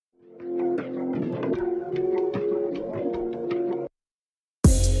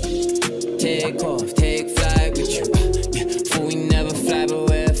take off, take flight with you. For we never fly, but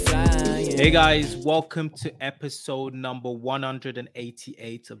we're flying. Hey guys, welcome to episode number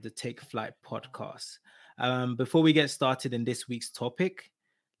 188 of the Take Flight podcast. Before we get started in this week's topic,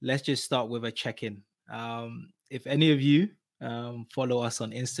 let's just start with a check-in. If any of you follow us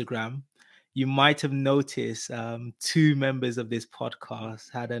on Instagram, you might have noticed two members of this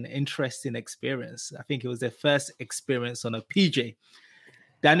podcast had an interesting experience. I think it was their first experience on a PJ.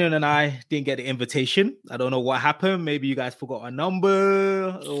 Daniel and I didn't get the invitation. I don't know what happened. Maybe you guys forgot a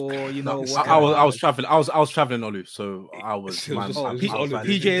number, or you know. I was traveling. I was traveling, Olu. So I was.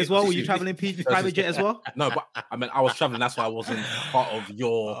 PJ as well. Were you traveling private jet as well? No, but I mean I was traveling. That's why I wasn't part of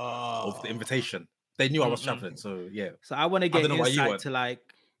the invitation. They knew I was traveling, so yeah. So I want to get insight to like,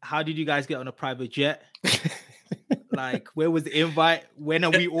 how did you guys get on a private jet? Like, where was the invite? When are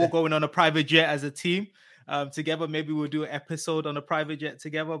we all going on a private jet as a team? Together, maybe we'll do an episode on a private jet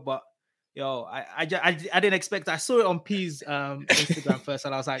together. But yo, I didn't expect. I saw it on P's Instagram first,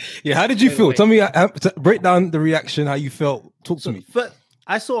 and I was like, "Yeah, how did you feel? Tell me, break down the reaction. How you felt? Talk to me." But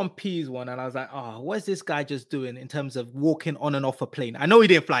I saw on P's one, and I was like, "Oh, what's this guy just doing in terms of walking on and off a plane?" I know he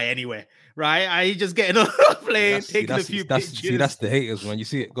didn't fly anywhere, right? He just getting on a plane, taking a few pictures. See, that's the haters, man. You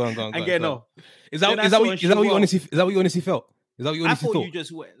see it. Go on. And get no. Is that what you honestly felt? Is that what you honestly thought? You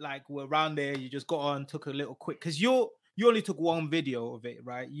just were around there. You just got on, took a little quick, because you only took one video of it,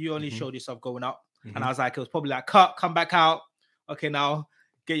 right? You only showed yourself going up, and I was like, it was probably like, cut, come back out. Okay, now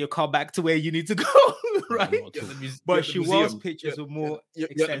get your car back to where you need to go, right? But she was pictures were more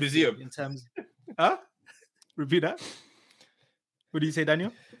extensive in terms. Huh? Repeat that. What do you say,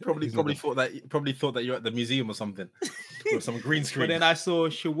 Daniel? Probably thought that you're at the museum or something with some green screen. But then I saw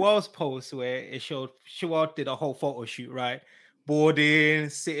Shawal's post where it showed Shawal did a whole photo shoot, right? Boarding,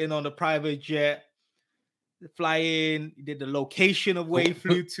 sitting on the private jet, flying. He did the location of where he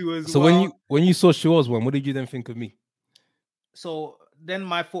flew to as well. So when you saw Shawal's one, what did you then think of me? So then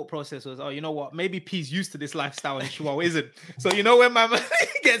my thought process was, oh, you know what? Maybe P's used to this lifestyle and Shawal isn't. So you know when my man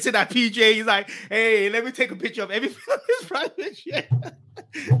gets in that PJ, he's like, hey, let me take a picture of everything on this private jet.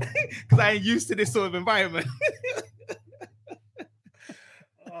 Because I ain't used to this sort of environment.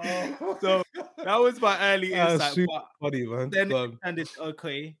 So that was my early insight. Super funny, man. Then and it's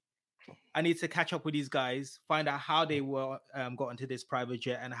okay. I need to catch up with these guys, find out how they were got into this private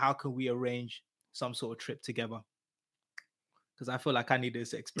jet, and how can we arrange some sort of trip together. Because I feel like I need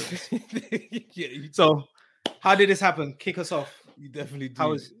this experience. So, how did this happen? Kick us off. You definitely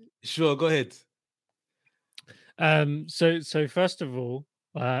do. Sure, go ahead. So first of all,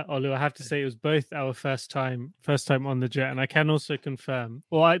 Olu, I have to say it was both our first time on the jet, and I can also confirm.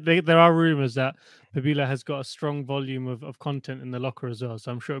 Well, there are rumors that Pabila has got a strong volume of content in the locker as well.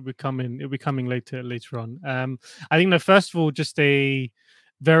 So I'm sure it'll be coming later on. I think that first of all, just a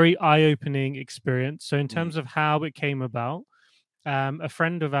very eye-opening experience. So in terms of how it came about. A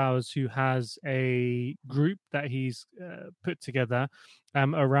friend of ours who has a group that he's put together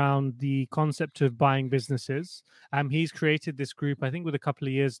around the concept of buying businesses. He's created this group, I think, with a couple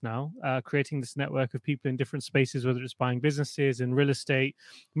of years now, creating this network of people in different spaces, whether it's buying businesses in real estate,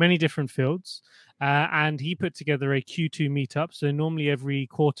 many different fields. And he put together a Q2 meetup. So normally every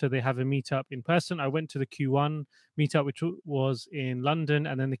quarter they have a meetup in person. I went to the Q1 meetup, which was in London,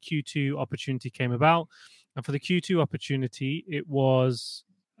 and then the Q2 opportunity came about. And for the Q2 opportunity, it was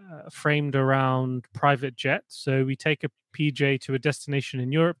framed around private jets. So we take a PJ to a destination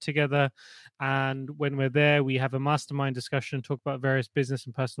in Europe together. And when we're there, we have a mastermind discussion, talk about various business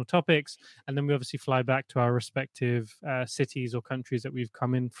and personal topics. And then we obviously fly back to our respective cities or countries that we've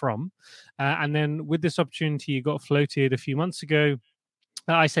come in from. And then with this opportunity, it got floated a few months ago.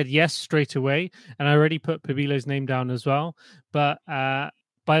 I said yes straight away. And I already put Pabilo's name down as well. But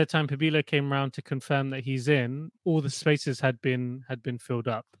by the time Pabilo came around to confirm that he's in, all the spaces had been filled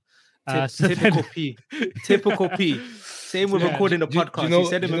up. Typical P. Typical P. Same with recording the podcast. He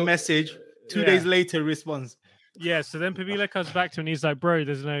sent him a message. 2 days later, responds. Yeah. So then Pabilo comes back to him and he's like, "Bro,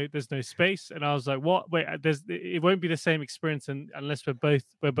 there's no space." And I was like, "What? Wait, it won't be the same experience unless we're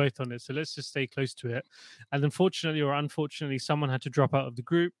both on it. So let's just stay close to it." And then fortunately or unfortunately, someone had to drop out of the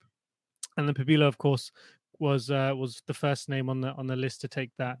group, and then Pabilo, of course, was the first name on the list to take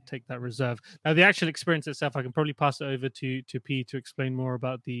that reserve. Now the actual experience itself, I can probably pass it over to P to explain more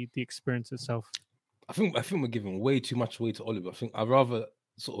about the experience itself. I think we're giving way too much away to Oliver. I think I'd rather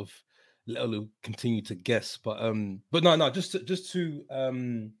sort of let Oliver continue to guess, but no, just to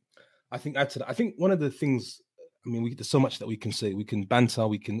I think add to that. I think one of the things, I mean, there's so much that we can say. We can banter.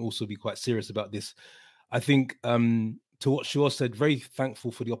 We can also be quite serious about this. I think to what Shaw said, very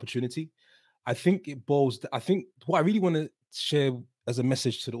thankful for the opportunity. I think what I really want to share as a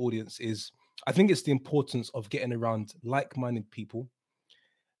message to the audience is, I think it's the importance of getting around like-minded people,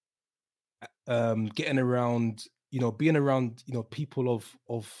 getting around, being around, people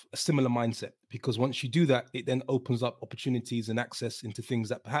of a similar mindset. Because once you do that, it then opens up opportunities and access into things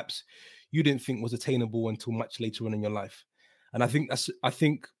that perhaps you didn't think was attainable until much later on in your life. And I think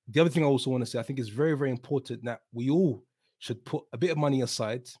the other thing I also want to say, I think it's very, very important that we all should put a bit of money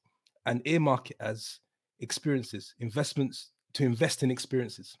aside and earmark it as experiences, investments, to invest in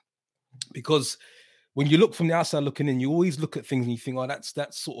experiences. Because when you look from the outside looking in, you always look at things and you think, oh, that's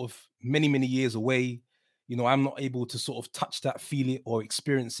sort of many, many years away. I'm not able to sort of touch that, feel it, or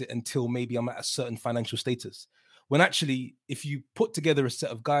experience it until maybe I'm at a certain financial status. When actually, if you put together a set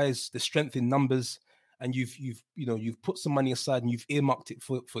of guys, the strength in numbers, and you've put some money aside and you've earmarked it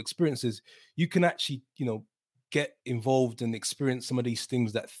for experiences, you can actually, get involved and experience some of these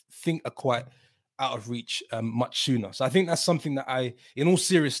things that think are quite out of reach much sooner. So I think that's something that in all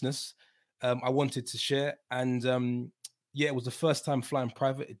seriousness, I wanted to share. And it was the first time flying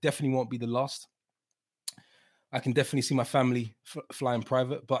private. It definitely won't be the last. I can definitely see my family flying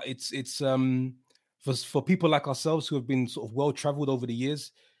private, but it's for people like ourselves who have been sort of well-traveled over the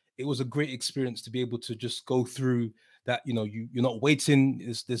years, it was a great experience to be able to just go through that. You're not waiting.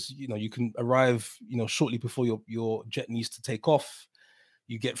 You can arrive, shortly before your jet needs to take off.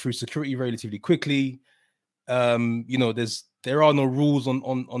 You get through security relatively quickly. There are no rules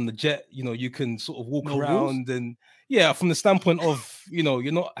on the jet. You can sort of walk around rules? And from the standpoint of,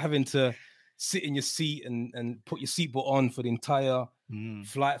 you're not having to sit in your seat and put your seatbelt on for the entire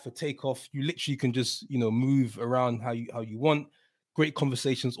flight for takeoff. You literally can just, move around how you want. Great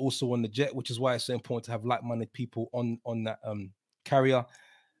conversations also on the jet, which is why it's so important to have like-minded people on that carrier.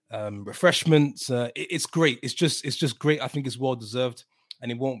 Refreshments, it's great. It's just great. I think it's well deserved, and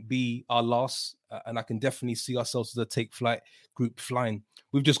it won't be our last. And I can definitely see ourselves as a Take Flight group flying.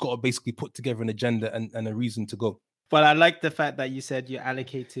 We've just got to basically put together an agenda and a reason to go. But I like the fact that you said you're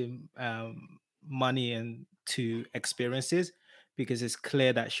allocating money and to experiences, because it's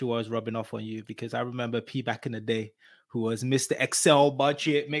clear that she was rubbing off on you. Because I remember P back in the day, who was Mr. Excel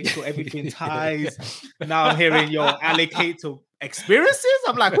budget, make sure everything's high. Now I'm hearing allocate to experiences.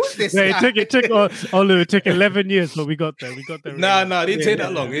 I'm like, who's this guy? It took Olu, it took 11 years, but we got there. No, it didn't take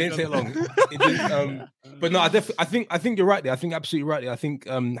that long. It didn't take long. But no, I think you're right there. I think absolutely right there. I think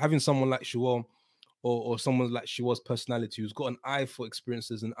having someone like Shuwal or someone like Shuwal's personality who's got an eye for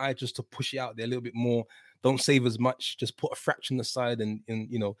experiences, and eye just to push it out there a little bit more. Don't save as much, just put a fraction aside, and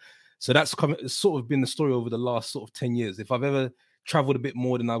so that's it's sort of been the story over the last sort of 10 years. If I've ever traveled a bit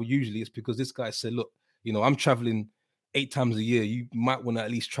more than I would usually, it's because this guy said, look, I'm traveling 8 times a year. You might want to at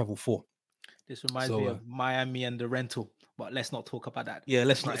least travel 4. This reminds me of Miami and the rental, but let's not talk about that. Yeah,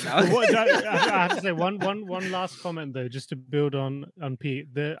 let's not. I have to say one last comment though, just to build on Pete.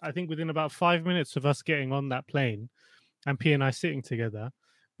 I think within about 5 minutes of us getting on that plane and P and I sitting together,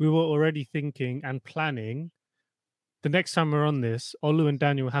 we were already thinking and planning the next time we're on this, Olu and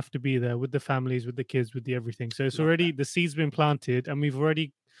Daniel have to be there with the families, with the kids, with the everything. So it's already, the seed's been planted, and we've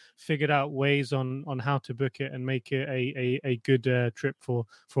already figured out ways on how to book it and make it a good trip for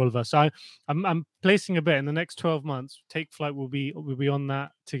all of us. So I'm placing a bet in the next 12 months. Take Flight will be on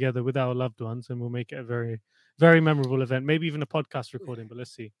that together with our loved ones, and we'll make it a very, very memorable event. Maybe even a podcast recording, but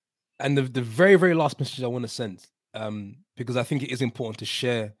let's see. And the very, very last message I want to send, because I think it is important to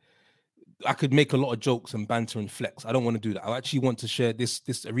share. I could make a lot of jokes and banter and flex. I don't want to do that. I actually want to share this.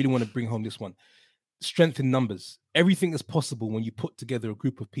 I really want to bring home this one. Strength in numbers. Everything is possible when you put together a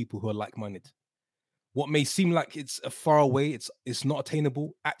group of people who are like-minded. What may seem like it's a far away, it's not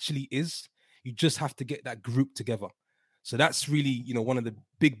attainable, actually is. You just have to get that group together. So that's really, one of the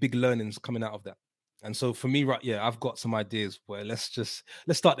big learnings coming out of that. And so for me, I've got some ideas. Boy, let's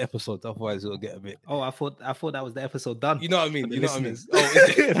start the episode. Otherwise, it'll get a bit. Oh, I thought that was the episode done. You know what I mean? You know what I mean?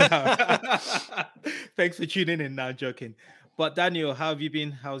 Oh, thanks for tuning in. Now, joking. But Daniel, how have you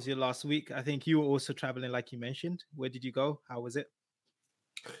been? How's your last week? I think you were also traveling, like you mentioned. Where did you go? How was it?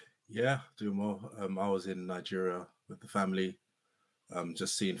 Yeah, doing well. I was in Nigeria with the family,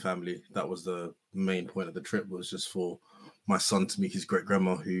 just seeing family. That was the main point of the trip. Was just for my son to meet his great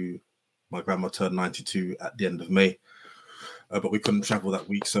grandma, who. My grandma turned 92 at the end of May, but we couldn't travel that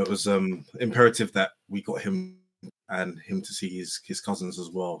week. So it was imperative that we got him to see his cousins as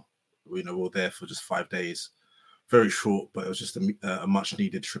well. We were there for just 5 days. Very short, but it was just a much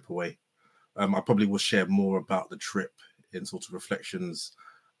needed trip away. I probably will share more about the trip in sort of reflections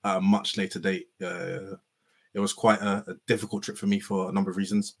at a much later date. It was quite a difficult trip for me for a number of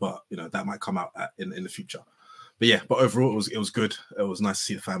reasons, but that might come out in the future. But overall it was good. It was nice to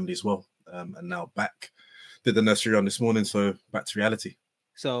see the family as well. And now back, did the nursery run this morning, so back to reality.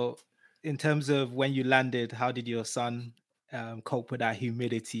 So in terms of when you landed, how did your son cope with that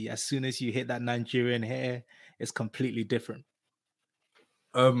humidity? As soon as you hit that Nigerian hair, it's completely different.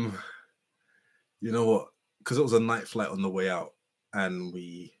 You know what? Because it was a night flight on the way out, and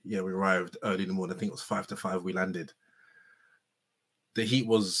we arrived early in the morning. I think it was 5 to 5 we landed. The heat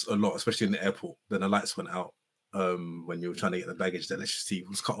was a lot, especially in the airport. Then the lights went out when you were trying to get the baggage. The electricity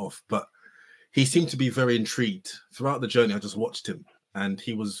was cut off. But he seemed to be very intrigued. Throughout the journey, I just watched him. And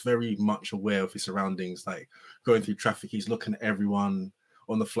he was very much aware of his surroundings, like going through traffic. He's looking at everyone.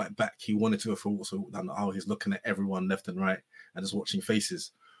 On the flight back, he wanted to go for a walk, so down the aisle, he's looking at everyone left and right and just watching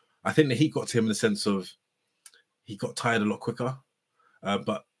faces. I think the heat got to him in the sense of he got tired a lot quicker. I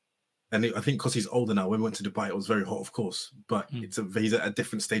think because he's older now, when we went to Dubai, it was very hot, of course, but he's at a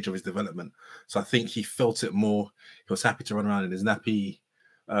different stage of his development. So I think he felt it more. He was happy to run around in his nappy.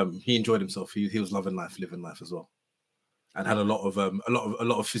 He enjoyed himself. He was living life as well, and had a lot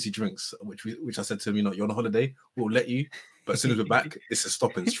of fizzy drinks, which I said to him, you're on a holiday, we'll let you, but as soon as we're back, it's a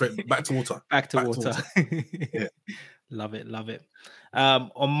stopping straight back to water. Back to water. Yeah, love it.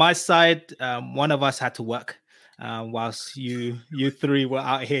 On my side, one of us had to work. Whilst you three were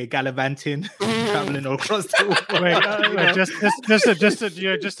out here gallivanting, traveling all across the world.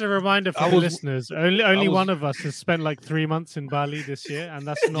 Just a reminder for the listeners. Only one of us has spent like 3 months in Bali this year, and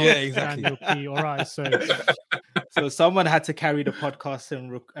that's not Daniel P or I. So someone had to carry the podcast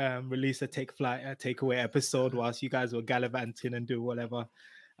and release a takeaway episode whilst you guys were gallivanting and do whatever.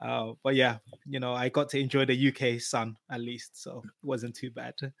 But yeah, I got to enjoy the UK sun at least, so it wasn't too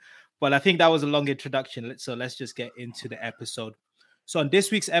bad. But I think that was a long introduction. So let's just get into the episode. So on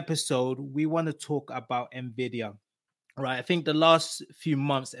this week's episode, we want to talk about Nvidia, right? I think the last few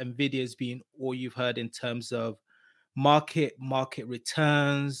months, Nvidia has been all you've heard in terms of market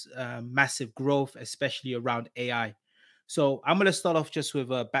returns, massive growth, especially around AI. So I'm going to start off just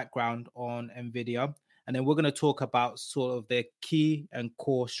with a background on Nvidia, and then we're going to talk about sort of their key and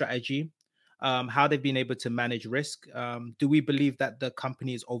core strategy, how they've been able to manage risk. Do we believe that the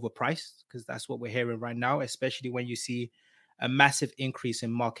company is overpriced? Because that's what we're hearing right now, especially when you see a massive increase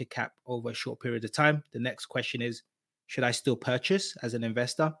in market cap over a short period of time. The next question is, should I still purchase as an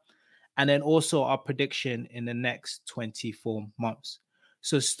investor? And then also our prediction in the next 24 months.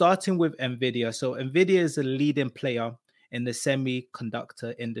 So starting with Nvidia. So Nvidia is a leading player in the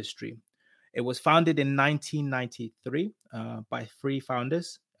semiconductor industry. It was founded in 1993 by 3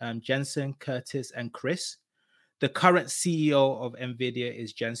 founders, Jensen, Curtis, and Chris. The current CEO of Nvidia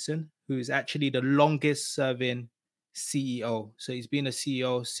is Jensen, who is actually the longest serving CEO. So he's been a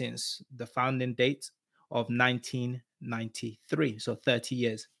CEO since the founding date of 1993, so 30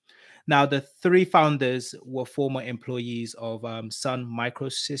 years. Now, the 3 founders were former employees of Sun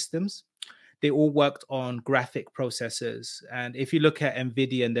Microsystems. They all worked on graphic processors. And if you look at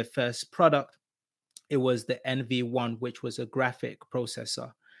Nvidia and their first product, it was the NV1, which was a graphic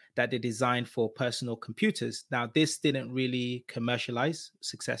processor that they designed for personal computers. Now, this didn't really commercialize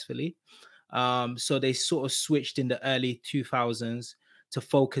successfully. So they sort of switched in the early 2000s to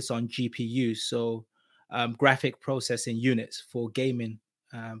focus on GPUs, so graphic processing units for gaming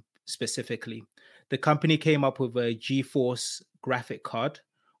specifically. The company came up with a GeForce graphic card,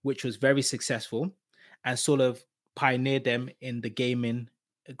 which was very successful and sort of pioneered them in the gaming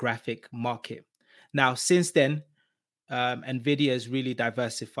graphic market. Now, since then, Nvidia has really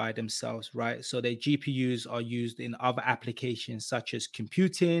diversified themselves, right? So their GPUs are used in other applications such as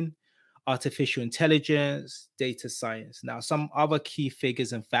computing, artificial intelligence, data science. Now, some other key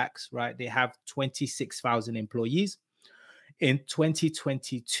figures and facts, right? They have 26,000 employees. In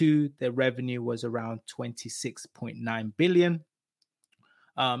 2022, their revenue was around 26.9 billion.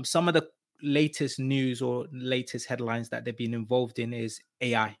 Some of the latest news or latest headlines that they've been involved in is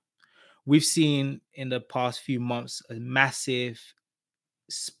AI. We've seen in the past few months a massive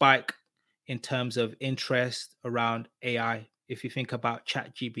spike in terms of interest around AI. If you think about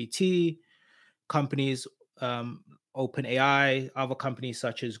ChatGPT, companies, OpenAI, other companies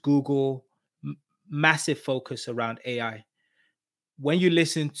such as Google, massive focus around AI. When you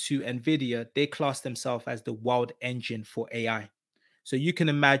listen to Nvidia, they class themselves as the world engine for AI. So you can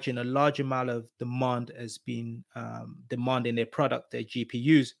imagine a large amount of demand has been demand in their product, their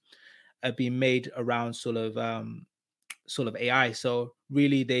GPUs, are being made around sort of AI. So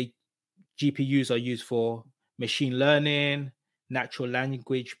really, they GPUs are used for machine learning, natural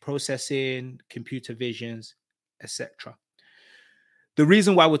language processing, computer visions, etc. The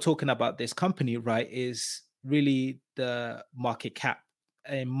reason why we're talking about this company, right, is really the market cap.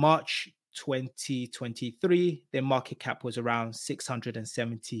 In March 2023, their market cap was around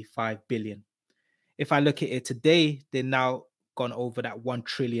 675 billion. If I look at it today, they're now gone over that $1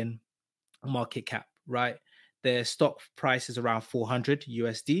 trillion market cap, right? Their stock price is around 400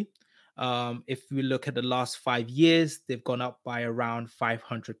 USD. If we look at the last 5 years, they've gone up by around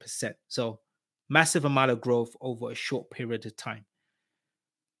 500%. So massive amount of growth over a short period of time.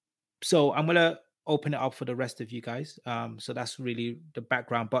 So I'm going to open it up for the rest of you guys. So that's really the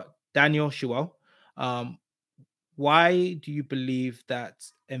background. But Daniel, Shuel, why do you believe that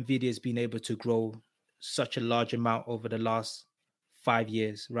Nvidia has been able to grow such a large amount over the last 5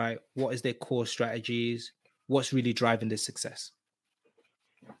 years, right? What is their core strategies? What's really driving this success?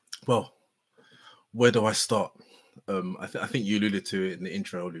 Well, where do I start? I think you alluded to it in the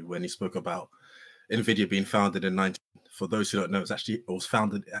intro, Olu, when you spoke about Nvidia being founded in 19. For those who don't know, it was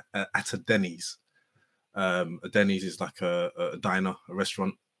founded at a Denny's. A Denny's is like a diner, a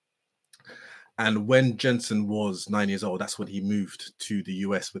restaurant. And when Jensen was 9 years old, that's when he moved to the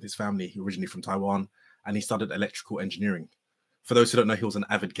US with his family, originally from Taiwan, and he studied electrical engineering. For those who don't know, he was an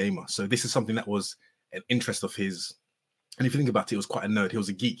avid gamer. So this is something that was an interest of his. And if you think about it, he was quite a nerd. He was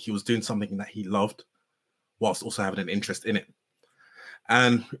a geek. He was doing something that he loved whilst also having an interest in it.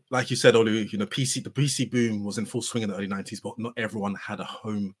 And like you said, Olu, the PC boom was in full swing in the early 90s, but not everyone had a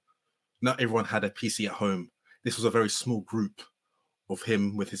home. Not everyone had a PC at home. This was a very small group of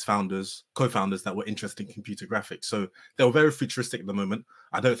him with his co-founders that were interested in computer graphics. So they were very futuristic at the moment.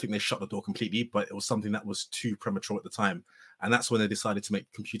 I don't think they shut the door completely, but it was something that was too premature at the time. And that's when they decided to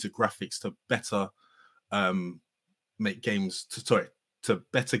make computer graphics to better make games, to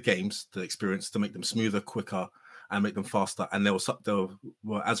better games, the experience, to make them smoother, quicker, and make them faster. And they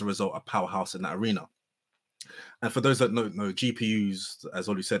were as a result, a powerhouse in that arena. And for those that don't know, GPUs, as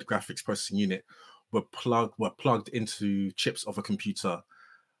Olu said, graphics processing unit, were plugged into chips of a computer,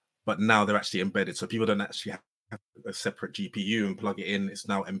 but now they're actually embedded. So people don't actually have a separate GPU and plug it in. It's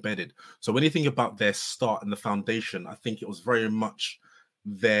now embedded. So when you think about their start and the foundation, I think it was very much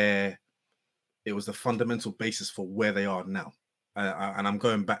it was the fundamental basis for where they are now. And I'm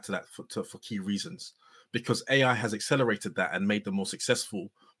going back to that for key reasons, because AI has accelerated that and made them more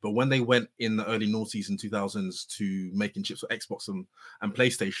successful. But when they went in the early noughties and 2000s to making chips for Xbox and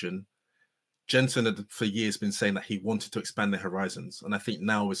PlayStation, Jensen had for years been saying that he wanted to expand their horizons. And I think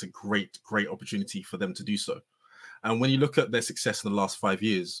now is a great opportunity for them to do so. And when you look at their success in the last 5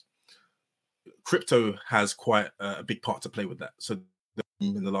 years, crypto has quite a big part to play with that. So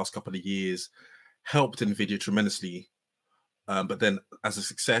in the last couple of years helped Nvidia tremendously. But then as a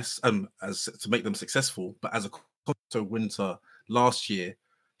success, as to make them successful, but as a crypto winter last year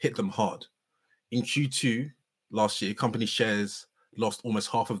hit them hard. In Q2 last year, company shares lost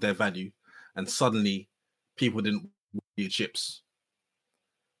almost half of their value, and suddenly people didn't want chips.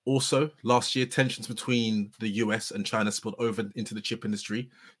 Also, last year, tensions between the US and China spilled over into the chip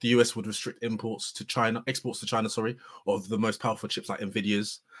industry. The US would restrict exports to China, of the most powerful chips like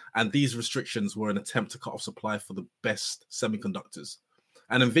Nvidia's. And these restrictions were an attempt to cut off supply for the best semiconductors.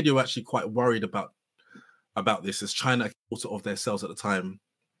 And Nvidia were actually quite worried about this, as China exported of their sales at the time.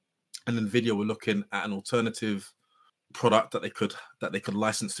 And Nvidia were looking at an alternative product that they could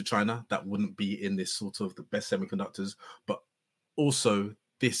license to China that wouldn't be in this sort of the best semiconductors, but also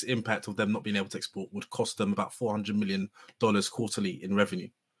this impact of them not being able to export would cost them about $400 million quarterly in revenue.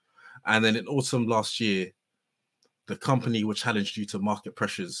 And then in autumn last year, the company were challenged due to market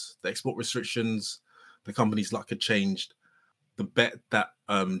pressures, the export restrictions, the company's luck had changed. The bet that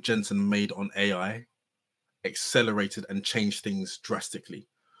Jensen made on AI accelerated and changed things drastically.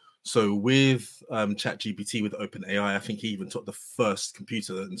 So with ChatGPT, with OpenAI, I think he even took the first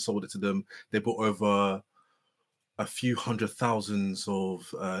computer and sold it to them. They bought over a few hundred thousands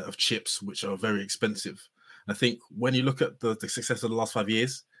of chips, which are very expensive. I think when you look at the success of the last 5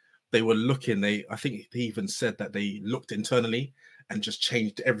 years, they were looking, I think they even said that they looked internally and just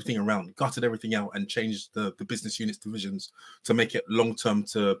changed everything around, gutted everything out and changed the business units divisions to make it long-term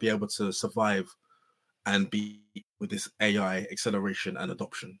to be able to survive and be with this AI acceleration and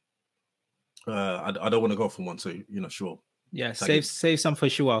adoption. I don't want to go from one, so sure. Yeah, save some for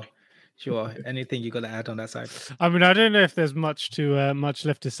Shual. Sure. Anything you got to add on that side? I mean, I don't know if there's much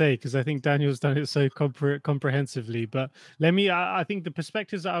left to say, because I think Daniel's done it so comprehensively. But I think the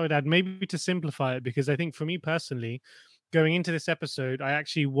perspectives that I would add, maybe to simplify it, because I think for me personally, going into this episode, I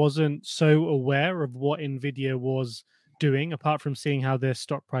actually wasn't so aware of what Nvidia was doing, apart from seeing how their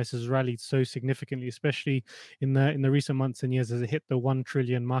stock prices rallied so significantly, especially in the recent months and years as it hit the 1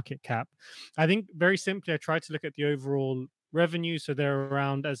 trillion market cap. I think very simply, I tried to look at the overall revenue. So they're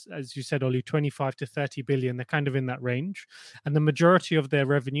around, as you said, Ollie, 25 to 30 billion. They're kind of in that range. And the majority of their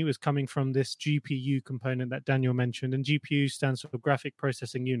revenue is coming from this GPU component that Daniel mentioned. And GPU stands for graphic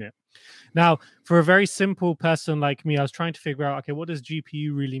processing unit. Now, for a very simple person like me, I was trying to figure out, okay, what does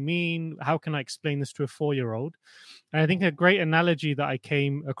GPU really mean? How can I explain this to a 4-year-old? And I think a great analogy that I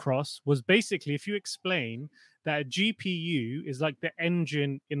came across was basically if you explain that a GPU is like the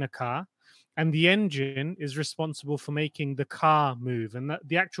engine in a car, and the engine is responsible for making the car move, and that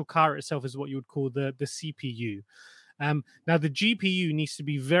the actual car itself is what you would call the CPU. Now, the GPU needs to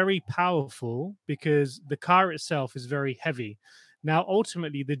be very powerful because the car itself is very heavy. Now,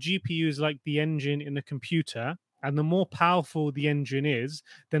 ultimately, the GPU is like the engine in a computer, and the more powerful the engine is,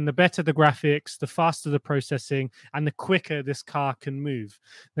 then the better the graphics, the faster the processing, and the quicker this car can move.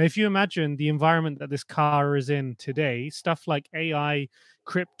 Now, if you imagine the environment that this car is in today, stuff like AI,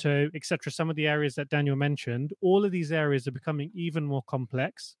 crypto, etc., some of the areas that Daniel mentioned, all of these areas are becoming even more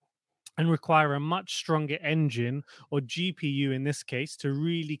complex and require a much stronger engine, or GPU in this case, to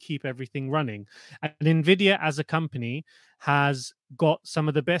really keep everything running. And Nvidia as a company has got some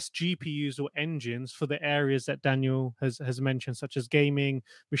of the best GPUs or engines for the areas that Daniel has mentioned, such as gaming,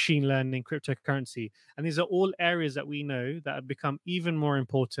 machine learning, cryptocurrency. And these are all areas that we know that have become even more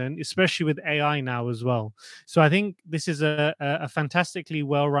important, especially with AI now as well. So I think this is a fantastically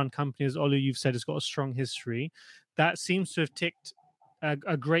well-run company. As Olu, you've said, it's got a strong history that seems to have ticked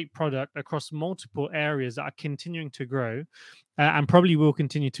a great product across multiple areas that are continuing to grow and probably will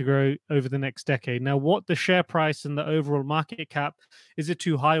continue to grow over the next decade. Now, what the share price and the overall market cap, is it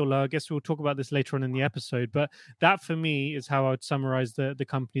too high or low? I guess we'll talk about this later on in the episode, but that for me is how I would summarize the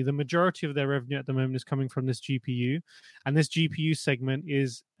company. The majority of their revenue at the moment is coming from this GPU, and this GPU segment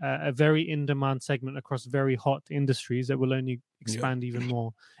is a very in-demand segment across very hot industries that will only expand even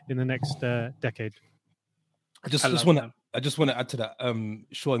more in the next decade. I just want to add to that.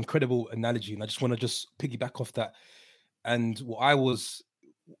 Sure, incredible analogy, and I just want to just piggyback off that. And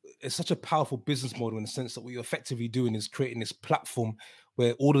it's such a powerful business model in the sense that what you're effectively doing is creating this platform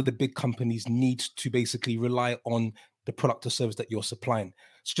where all of the big companies need to basically rely on the product or service that you're supplying.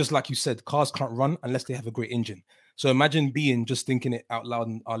 It's just like you said, cars can't run unless they have a great engine. So imagine just thinking it out loud,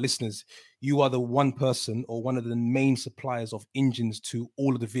 and our listeners, you are the one person or one of the main suppliers of engines to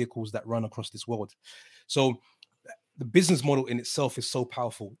all of the vehicles that run across this world. So the business model in itself is so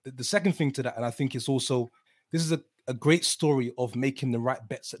powerful. The second thing to that, and I think it's also, this is a great story of making the right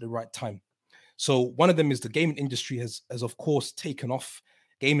bets at the right time. So one of them is the gaming industry has of course taken off.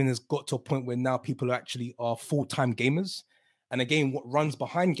 Gaming has got to a point where now people actually are full-time gamers. And again, what runs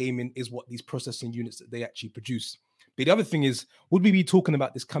behind gaming is what these processing units that they actually produce. But the other thing is, would we be talking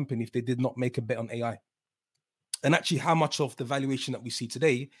about this company if they did not make a bet on AI? And actually, how much of the valuation that we see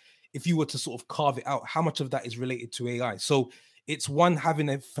today, if you were to sort of carve it out, how much of that is related to AI? So it's one, having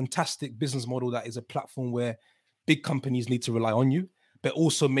a fantastic business model that is a platform where big companies need to rely on you, but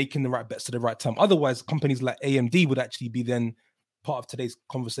also making the right bets at the right time. Otherwise, companies like AMD would actually be then part of today's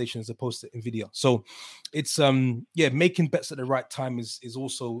conversation as opposed to Nvidia. So it's making bets at the right time is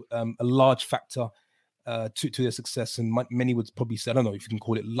also a large factor to their success. And many would probably say, I don't know if you can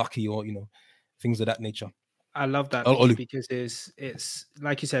call it lucky or things of that nature. I love that because it's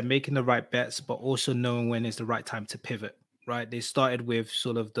like you said, making the right bets, but also knowing when is the right time to pivot, right? They started with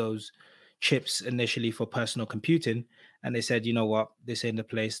sort of those chips initially for personal computing, and they said, you know what, this ain't the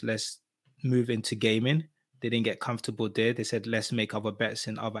place, let's move into gaming. They didn't get comfortable there. They said, let's make other bets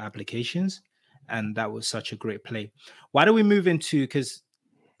in other applications. And that was such a great play. Why don't we move into, because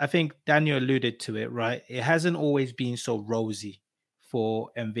I think Daniel alluded to it, right? It hasn't always been so rosy for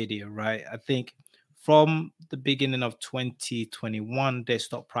Nvidia, right? I think from the beginning of 2021, their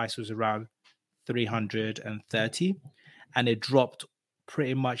stock price was around 330, and it dropped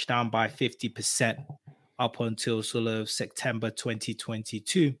pretty much down by 50% up until sort of September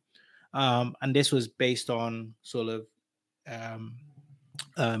 2022. And this was based on sort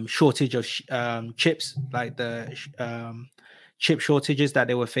of shortage of chips, like the chip shortages that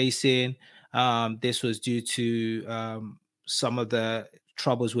they were facing. This was due to some of the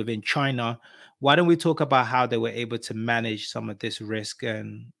troubles within China. Why don't we talk about how they were able to manage some of this risk?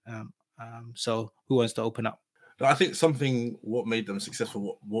 And so who wants to open up? I think what made them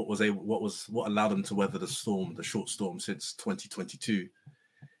successful, what allowed them to weather the short storm since 2022,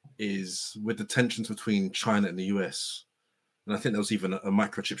 is with the tensions between China and the US. And I think there was even a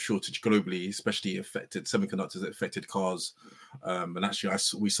microchip shortage globally, especially affected semiconductors that affected cars. And actually,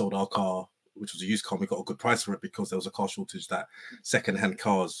 we sold our car, which was a used car, and we got a good price for it because there was a car shortage that second-hand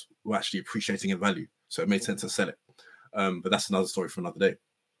cars were actually appreciating in value. So it made sense to sell it. But that's another story for another day.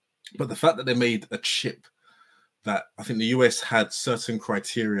 But the fact that they made a chip that I think the US had certain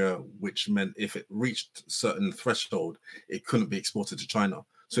criteria, which meant if it reached certain threshold, it couldn't be exported to China.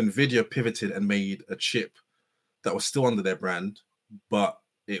 So Nvidia pivoted and made a chip that was still under their brand, but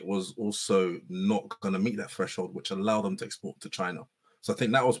it was also not going to meet that threshold, which allowed them to export to China. So I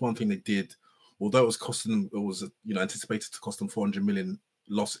think that was one thing they did. Although it was costing them, it was anticipated to cost them 400 million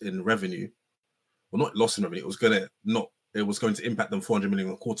loss in revenue. Well, not loss in revenue. It was going to impact them 400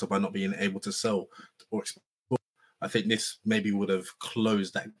 million a quarter by not being able to sell or export. I think this maybe would have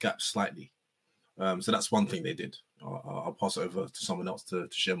closed that gap slightly. So that's one thing they did. I'll pass it over to someone else to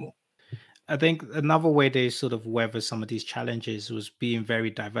share more. I think another way they sort of weather some of these challenges was being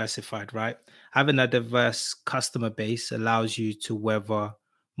very diversified, right? Having a diverse customer base allows you to weather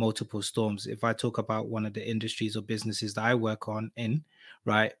multiple storms. If I talk about one of the industries or businesses that I work in,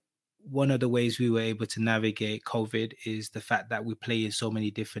 right? One of the ways we were able to navigate COVID is the fact that we play in so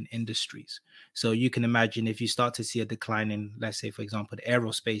many different industries. So you can imagine if you start to see a decline in, let's say, for example, the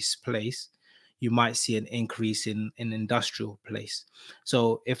aerospace place, you might see an increase in industrial place.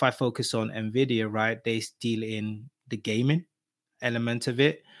 So if I focus on Nvidia, right, they deal in the gaming element of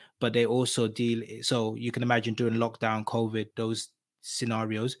it, but they also deal. So you can imagine during lockdown, COVID, those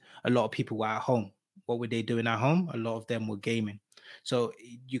scenarios, a lot of people were at home. What were they doing at home? A lot of them were gaming. So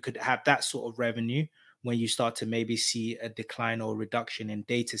you could have that sort of revenue when you start to maybe see a decline or reduction in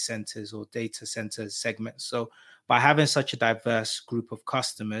data centers or data center segments. So by having such a diverse group of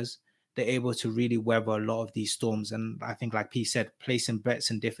customers, they're able to really weather a lot of these storms. And I think, like P said, placing bets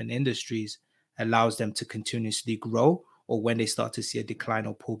in different industries allows them to continuously grow, or when they start to see a decline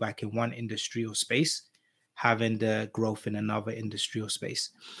or pullback in one industry or space, having the growth in another industry or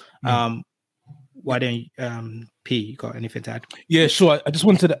space. Why don't P, you got anything to add? Yeah, sure. I just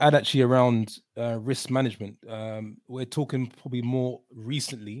wanted to add actually around risk management. We're talking probably more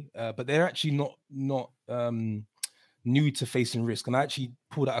recently, but they're actually not new to facing risk. And I actually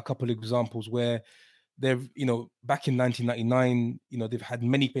pulled out a couple of examples where they've, back in 1999, they've had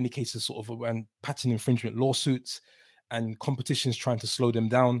many cases sort of around patent infringement lawsuits and competitions trying to slow them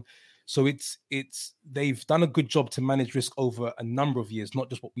down. So they've done a good job to manage risk over a number of years, not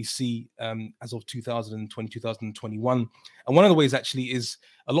just what we see as of 2020, 2021. And one of the ways actually is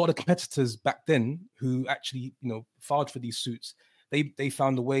a lot of the competitors back then who actually, filed for these suits, they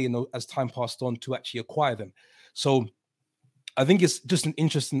found a way, as time passed on, to actually acquire them. So I think it's just an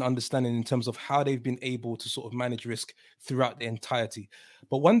interesting understanding in terms of how they've been able to sort of manage risk throughout the entirety.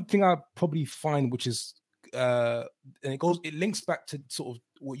 But one thing I probably find, which is, and it links back to sort of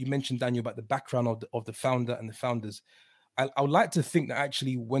what you mentioned, Daniel, about the background of the founder and the founders. I would like to think that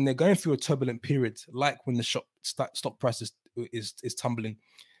actually when they're going through a turbulent period, like when the stock price is tumbling,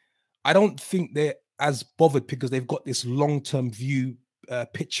 I don't think they're as bothered because they've got this long-term view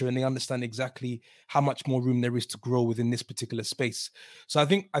picture and they understand exactly how much more room there is to grow within this particular space. So I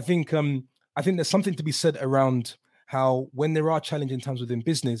think there's something to be said around how when there are challenging times within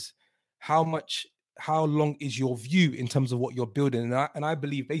business, how long is your view in terms of what you're building? And I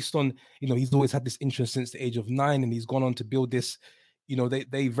believe based on, he's always had this interest since the age of 9 and he's gone on to build this,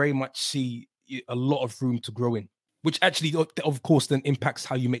 they very much see a lot of room to grow in, which actually, of course, then impacts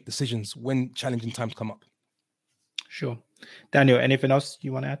how you make decisions when challenging times come up. Sure. Daniel, anything else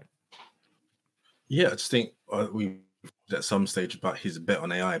you want to add? Yeah, I just think we at some stage about his bet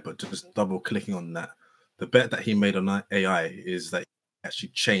on AI, but just double clicking on that. The bet that he made on AI is that he actually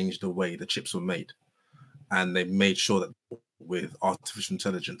changed the way the chips were made. And they made sure that with artificial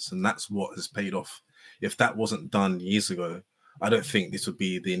intelligence, and that's what has paid off. If that wasn't done years ago, I don't think this would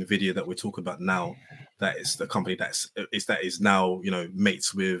be the Nvidia that we're talking about now. That is the company that is now,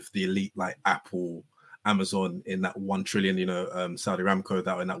 mates with the elite like Apple, Amazon in that 1 trillion, Saudi Aramco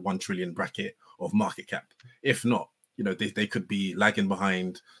that are in that 1 trillion bracket of market cap. If not, they could be lagging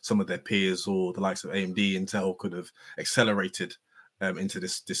behind some of their peers, or the likes of AMD, Intel could have accelerated into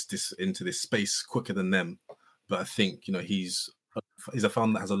this space quicker than them. But I think he's a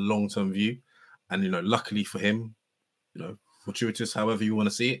founder that has a long-term view, and luckily for him, fortuitous, however you want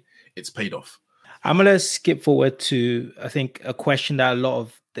to see it, it's paid off. I'm gonna skip forward to, I think, a question that a lot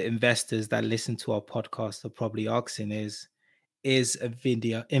of the investors that listen to our podcast are probably asking is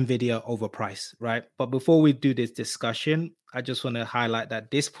Nvidia overpriced, right? But before we do this discussion, I just want to highlight that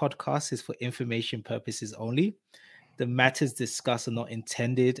this podcast is for information purposes only. The matters discussed are not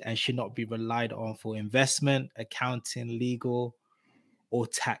intended and should not be relied on for investment, accounting, legal, or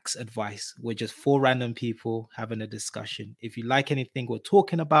tax advice. We're just 4 random people having a discussion. If you like anything we're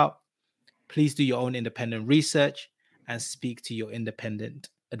talking about, please do your own independent research and speak to your independent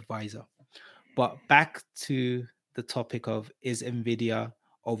advisor. But back to the topic of, is Nvidia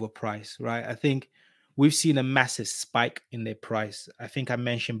overpriced, right? I think we've seen a massive spike in their price. I think I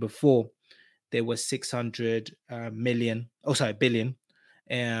mentioned before there was 600 billion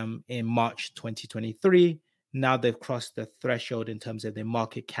in March 2023. Now they've crossed the threshold in terms of their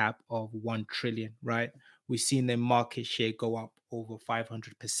market cap of 1 trillion, right? We've seen their market share go up over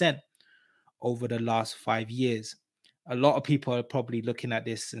 500% over the last 5 years. A lot of people are probably looking at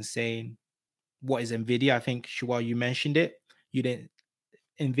this and saying, what is Nvidia? I think, Shuwa, you mentioned it.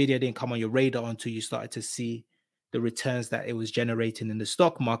 Nvidia didn't come on your radar until you started to see the returns that it was generating in the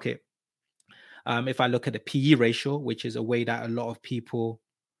stock market. If I look at the PE ratio, which is a way that a lot of people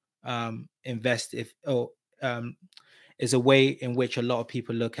invest, is a way in which a lot of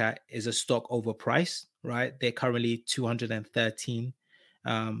people look at is a stock overpriced, right? They're currently 213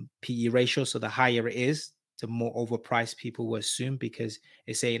 PE ratio. So the higher it is, the more overpriced people will assume, because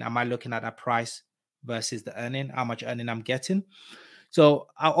it's saying, am I looking at that price versus the earning, how much earning I'm getting? So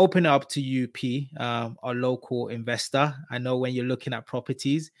I'll open it up to you, P, our local investor. I know when you're looking at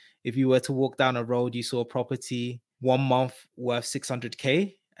properties, if you were to walk down a road, you saw a property 1 month worth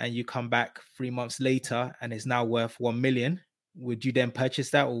 600K, and you come back 3 months later and it's now worth 1 million, would you then purchase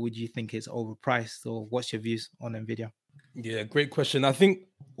that, or would you think it's overpriced? Or what's your views on Nvidia? Yeah, great question. I think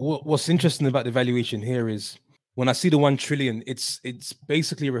what's interesting about the valuation here is when I see the 1 trillion, it's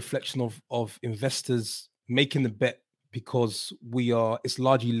basically a reflection of investors making the bet, because it's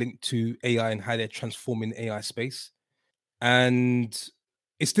largely linked to AI and how they're transforming the AI space. And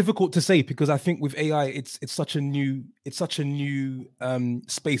it's difficult to say, because I think with AI, it's such a new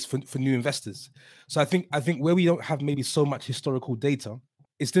space for new investors. So I think where we don't have maybe so much historical data,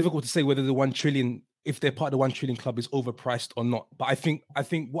 it's difficult to say whether the 1 trillion, if they're part of the 1 trillion club, is overpriced or not. But I think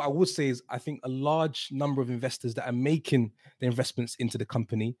what I would say is, I think a large number of investors that are making the investments into the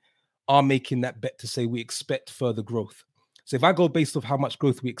company are making that bet to say we expect further growth. So if I go based off how much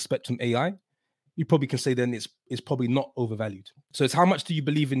growth we expect from AI, you probably can say then it's probably not overvalued. So it's how much do you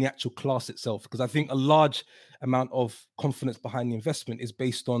believe in the actual class itself? Because I think a large amount of confidence behind the investment is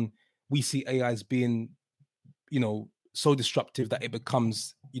based on, we see AI as being, so disruptive that it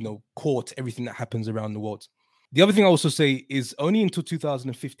becomes, core to everything that happens around the world. The other thing I also say is, only until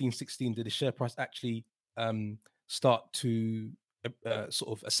 2015-16 did the share price actually start to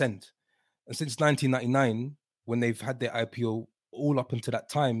sort of ascend. And since 1999, when they've had their IPO, all up until that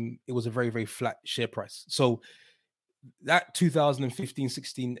time, it was a very, very flat share price. So that 2015,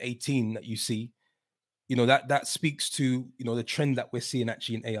 16, 18 that you see, that speaks to, the trend that we're seeing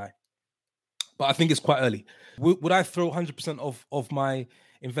actually in AI. But I think it's quite early. Would I throw 100% of my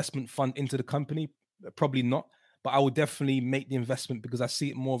investment fund into the company? Probably not. But I would definitely make the investment, because I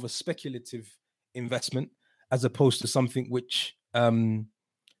see it more of a speculative investment, as opposed to something which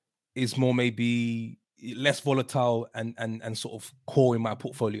is more maybe less volatile and sort of core in my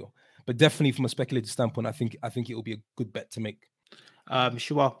portfolio. But definitely from a speculative standpoint, I think it will be a good bet to make.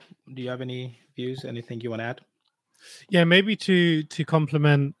 Shuwa, do you have any views? Anything you want to add? Yeah, maybe to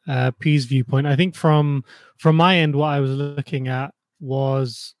complement P's viewpoint, I think from my end, what I was looking at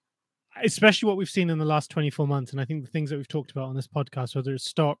was, especially what we've seen in the last 24 months. And I think the things that we've talked about on this podcast, whether it's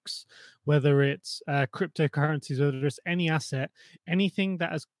stocks, whether it's cryptocurrencies, whether it's any asset, anything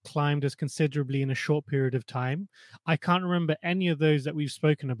that has climbed as considerably in a short period of time, I can't remember any of those that we've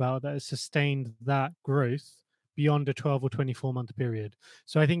spoken about that has sustained that growth beyond a 12 or 24 month period.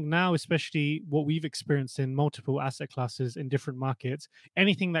 So I think now, especially what we've experienced in multiple asset classes in different markets,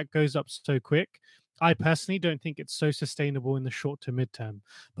 anything that goes up so quick, I personally don't think it's so sustainable in the short to midterm.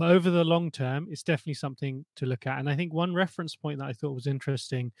 But over the long term, it's definitely something to look at. And I think one reference point that I thought was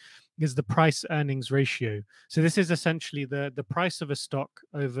interesting is the price earnings ratio. So this is essentially the price of a stock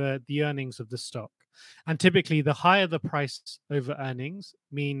over the earnings of the stock. And typically, the higher the price over earnings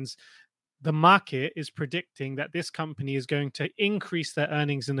means the market is predicting that this company is going to increase their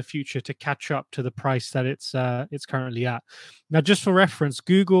earnings in the future to catch up to the price that it's currently at. Now, just for reference,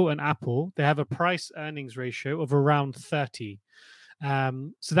 Google and Apple, they have a price earnings ratio of around 30.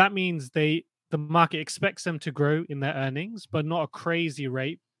 So that means the market expects them to grow in their earnings, but not a crazy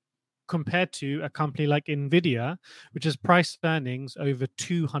rate, compared to a company like Nvidia, which has price earnings over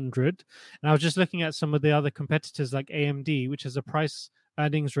 200. And I was just looking at some of the other competitors like AMD, which has a price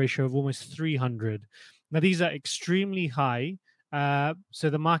earnings ratio of almost 300. Now, these are extremely high. So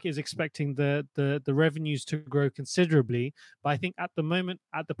the market is expecting the revenues to grow considerably. But I think at the moment,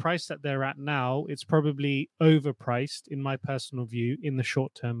 at the price that they're at now, it's probably overpriced, in my personal view, in the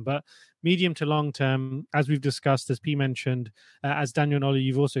short term. But medium to long term, as we've discussed, as P mentioned, as Daniel and Ollie,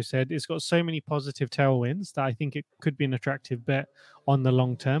 you've also said, it's got so many positive tailwinds that I think it could be an attractive bet on the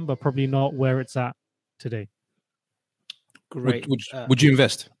long term, but probably not where it's at today. Great. Would you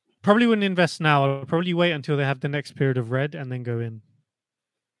invest? probably wouldn't invest now. I'll probably wait until they have the next period of red and then go in.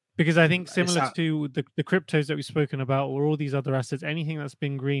 Because I think similar to the cryptos that we've spoken about, or all these other assets, anything that's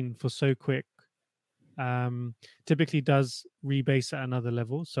been green for so quick, typically does rebase at another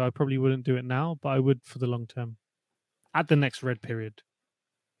level. So I probably wouldn't do it now, but I would for the long term, at the next red period.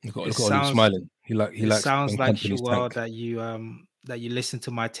 Look at Olu smiling. He likes sounds when like companies Shual tank. that you listen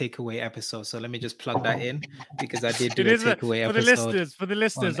to my takeaway episode. So let me just plug that in because I did do It a is takeaway for the episode. listeners. For the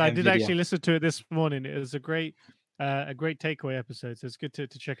listeners, on I did Nvidia. actually listen to it this morning. It was a great takeaway episode. So it's good to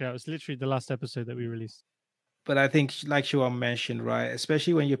check it out. It's literally the last episode that we released. But I think, like Shual mentioned, right,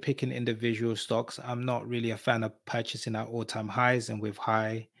 especially when you're picking individual stocks, I'm not really a fan of purchasing at all-time highs and with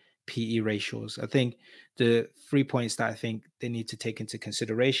high PE ratios. I think the 3 points that I think they need to take into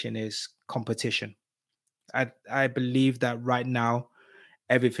consideration is competition. I believe that right now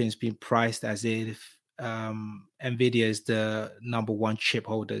everything's been priced as if Nvidia is the number one chip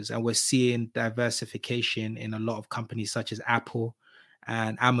holders, and we're seeing diversification in a lot of companies such as Apple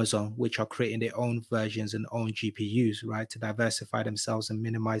and Amazon, which are creating their own versions and own GPUs, right, to diversify themselves and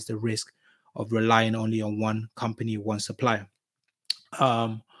minimize the risk of relying only on one company, one supplier.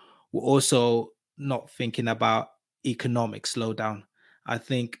 We're also not thinking about economic slowdown. I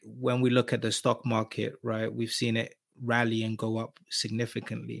think when we look at the stock market, right, we've seen it rally and go up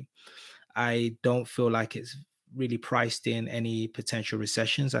significantly. I don't feel like it's really priced in any potential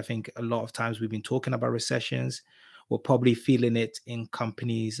recessions. I think a lot of times we've been talking about recessions. We're probably feeling it in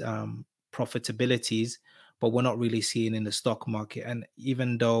companies' profitabilities, but we're not really seeing it in the stock market. And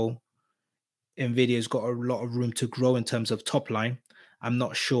even though Nvidia's got a lot of room to grow in terms of top line, I'm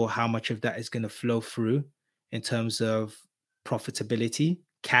not sure how much of that is going to flow through in terms of profitability,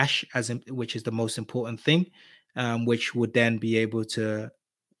 cash, which is the most important thing, which would then be able to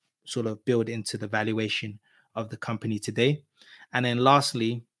sort of build into the valuation of the company today. And then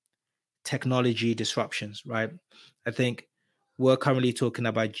lastly, technology disruptions, right? I think we're currently talking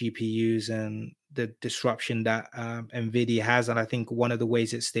about GPUs and the disruption that Nvidia has. And I think one of the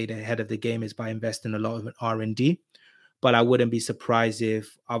ways it stayed ahead of the game is by investing a lot of R&D. But I wouldn't be surprised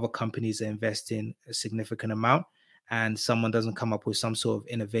if other companies are investing a significant amount and someone doesn't come up with some sort of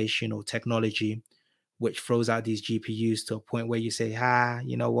innovation or technology which throws out these GPUs to a point where you say,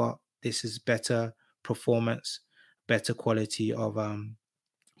 you know what, this is better performance, better quality of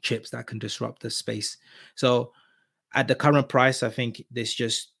chips that can disrupt the space. So at the current price, I think there's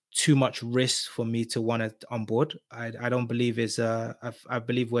just too much risk for me to want it on board. I don't believe I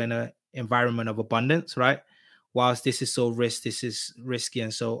believe we're in an environment of abundance, right? Whilst this is risky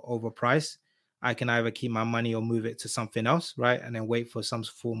and so overpriced, I can either keep my money or move it to something else, right? And then wait for some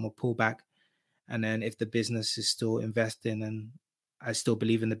form of pullback. And then if the business is still investing and I still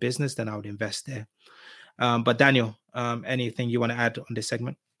believe in the business, then I would invest there. But Daniel, anything you want to add on this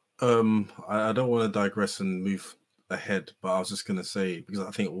segment? I don't want to digress and move ahead, but I was just going to say, because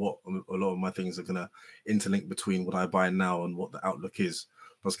I think what a lot of my things are going to interlink between what I buy now and what the outlook is.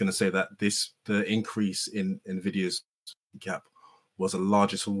 I was going to say that the increase in Nvidia's gap was the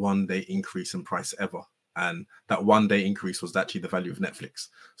largest one-day increase in price ever. And that one-day increase was actually the value of Netflix.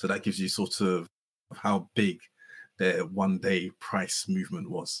 So that gives you sort of how big their one-day price movement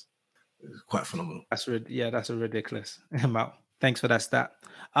was. It was quite phenomenal. That's a ridiculous amount. Thanks for that stat.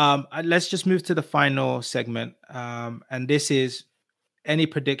 Let's just move to the final segment. And this is any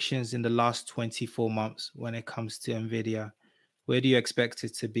predictions in the last 24 months when it comes to Nvidia. Where do you expect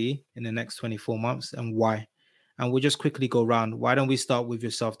it to be in the next 24 months and why? And we'll just quickly go around. Why don't we start with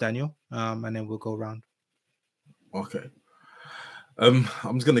yourself, Daniel? And then we'll go around. Okay. I'm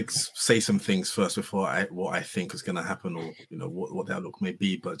just going to say some things first before what I think is going to happen, or what the outlook may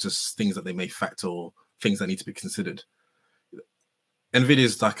be, but just things that they may factor or things that need to be considered. Nvidia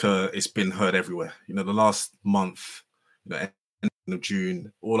is it's been heard everywhere. The last month, end of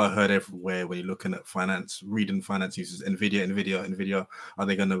June, all I heard everywhere when you're looking at reading finance news is Nvidia. Are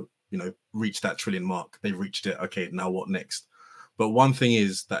they going to reach that trillion mark? They reached it. Okay, now what next? But one thing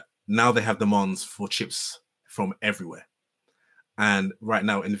is that now they have demands for chips from everywhere. And right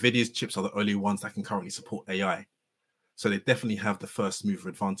now, Nvidia's chips are the only ones that can currently support AI. So they definitely have the first mover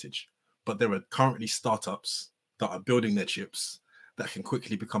advantage. But there are currently startups that are building their chips that can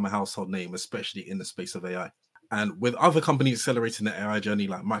quickly become a household name, especially in the space of AI. And with other companies accelerating the AI journey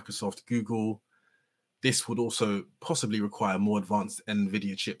like Microsoft, Google, this would also possibly require more advanced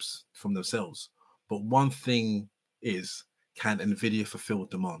Nvidia chips from themselves. But one thing is, can Nvidia fulfill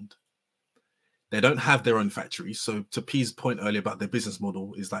demand? They don't have their own factories. So to P's point earlier about their business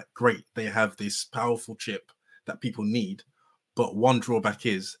model is like, great, they have this powerful chip that people need. But one drawback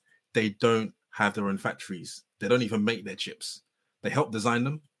is they don't have their own factories. They don't even make their chips. They help design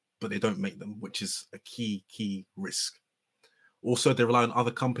them, but they don't make them, which is a key risk. Also, they rely on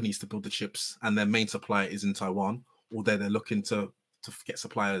other companies to build the chips, and their main supplier is in Taiwan, although they're looking to get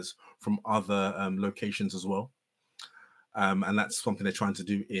suppliers from other locations as well. And that's something they're trying to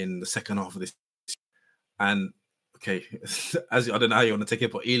do in the second half of this. And okay, I don't know how you want to take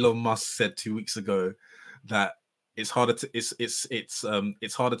it, but Elon Musk said 2 weeks ago that it's harder to get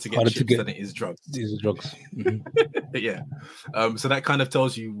chips than it is drugs. These are drugs. Yeah. So that kind of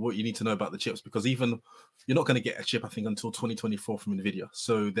tells you what you need to know about the chips, because even you're not going to get a chip, I think, until 2024 from Nvidia.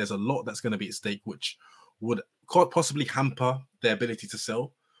 So there's a lot that's going to be at stake, which would quite possibly hamper their ability to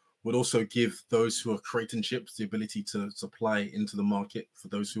sell, would also give those who are creating chips the ability to supply into the market for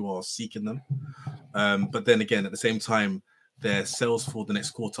those who are seeking them. But then again, at the same time, their sales for the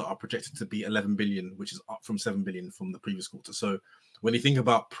next quarter are projected to be 11 billion, which is up from 7 billion from the previous quarter. So when you think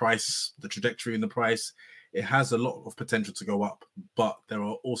about price, the trajectory in the price, it has a lot of potential to go up, but there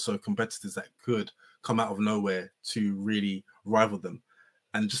are also competitors that could come out of nowhere to really rival them.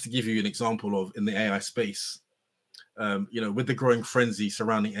 And just to give you an example of in the AI space, with the growing frenzy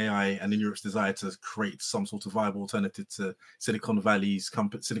surrounding AI and in Europe's desire to create some sort of viable alternative to Silicon Valley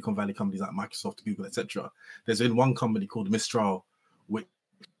companies like Microsoft, Google, etc. There's been one company called Mistral,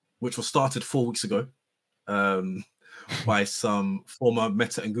 which was started 4 weeks ago by some former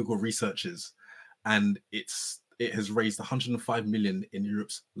Meta and Google researchers, and it has raised 105 million in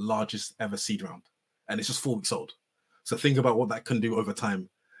Europe's largest ever seed round, and it's just 4 weeks old. So think about what that can do over time.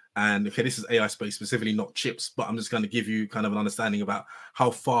 And okay, this is AI space specifically, not chips, but I'm just going to give you kind of an understanding about how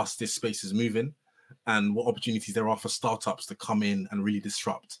fast this space is moving and what opportunities there are for startups to come in and really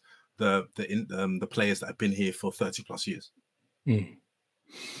disrupt the players that have been here for 30 plus years.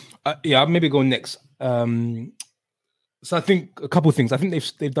 I'll maybe go next. So I think a couple of things. I think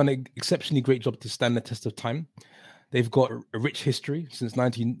they've done an exceptionally great job to stand the test of time. They've got a rich history since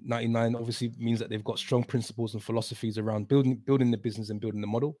 1999. Obviously, means that they've got strong principles and philosophies around building the business and building the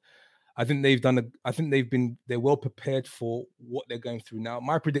model. I think they're well prepared for what they're going through now.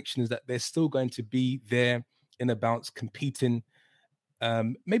 My prediction is that they're still going to be there in a bounce, competing.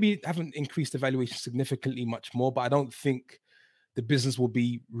 Maybe haven't increased the valuation significantly much more, but I don't think the business will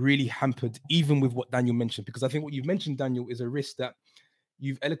be really hampered, even with what Daniel mentioned, because I think what you've mentioned, Daniel, is a risk that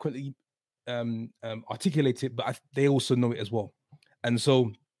you've eloquently articulated, but they also know it as well. And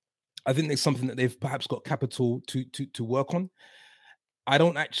so I think there's something that they've perhaps got capital to work on. I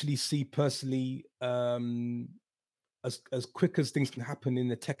don't actually see personally as quick as things can happen in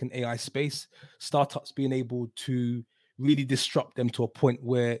the tech and AI space, startups being able to really disrupt them to a point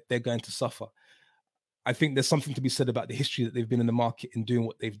where they're going to suffer. I think there's something to be said about the history that they've been in the market and doing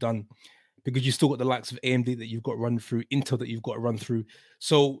what they've done, because you still got the likes of AMD that you've got to run through, Intel that you've got to run through.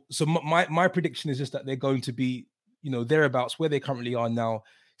 So my prediction is just that they're going to be, thereabouts where they currently are now,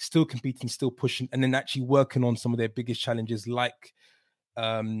 still competing, still pushing, and then actually working on some of their biggest challenges like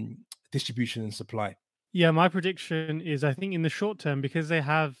distribution and supply. Yeah, my prediction is, I think in the short term, because they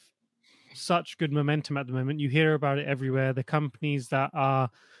have such good momentum at the moment, you hear about it everywhere. The companies that are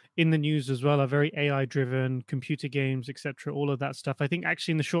in the news as well are very AI driven, computer games, etc., all of that stuff. I think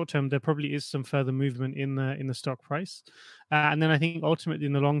actually in the short term there probably is some further movement in the stock price, and then I think ultimately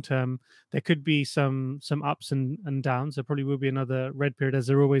in the long term there could be some ups and downs. There probably will be another red period, as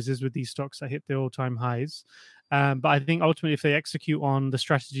there always is with these stocks that hit the all-time highs. But I think ultimately if they execute on the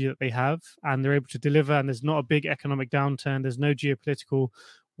strategy that they have and they're able to deliver, and there's not a big economic downturn, there's no geopolitical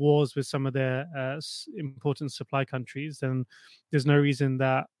wars with some of their important supply countries, then there's no reason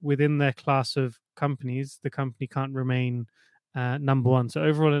that within their class of companies, the company can't remain number one. So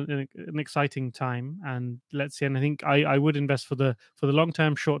overall, an exciting time, and let's see. And I think I would invest for the long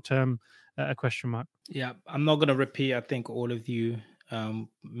term. Short term, a question mark. Yeah, I'm not going to repeat. I think all of you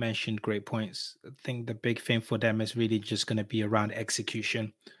mentioned great points. I think the big thing for them is really just going to be around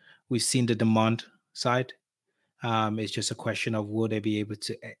execution. We've seen the demand side. It's just a question of will they be able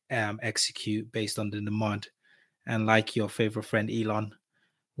to execute based on the demand, and like your favorite friend Elon,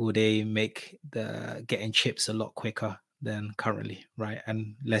 will they make the getting chips a lot quicker than currently, right,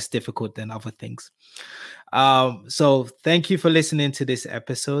 and less difficult than other things. So thank you for listening to this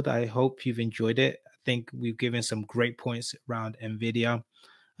episode. I hope you've enjoyed it. I think we've given some great points around Nvidia,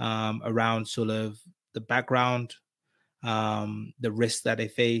 around sort of the background, the risks that they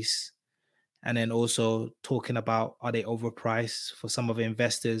face. And then also talking about, are they overpriced for some of the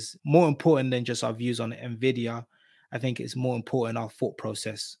investors? More important than just our views on Nvidia, I think it's more important our thought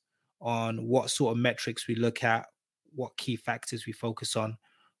process on what sort of metrics we look at, what key factors we focus on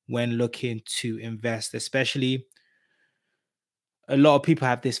when looking to invest. Especially, a lot of people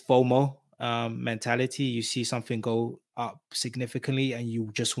have this FOMO, mentality, you see something go up significantly and you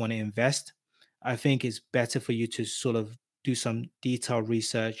just want to invest, I think it's better for you to sort of do some detailed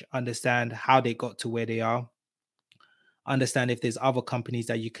research, understand how they got to where they are, understand if there's other companies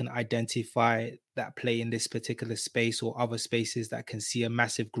that you can identify that play in this particular space or other spaces that can see a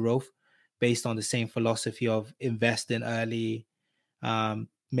massive growth based on the same philosophy of investing early,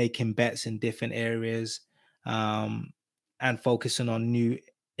 making bets in different areas, and focusing on new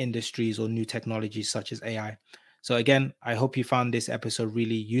industries or new technologies such as AI. So again, I hope you found this episode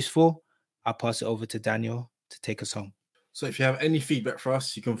really useful. I'll pass it over to Daniel to take us home. So if you have any feedback for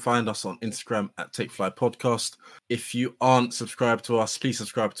us, you can find us on Instagram at TakeFly Podcast. If you aren't subscribed to us, please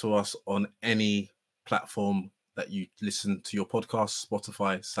subscribe to us on any platform that you listen to your podcast,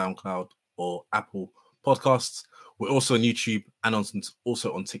 Spotify, SoundCloud, or Apple Podcasts. We're also on YouTube and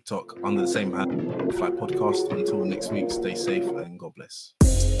also on TikTok under the same handle, Flight Podcast. Until next week, stay safe and God bless.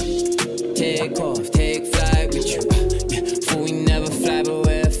 Take off, take flight with you. Yeah, for we never fly, but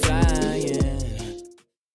we're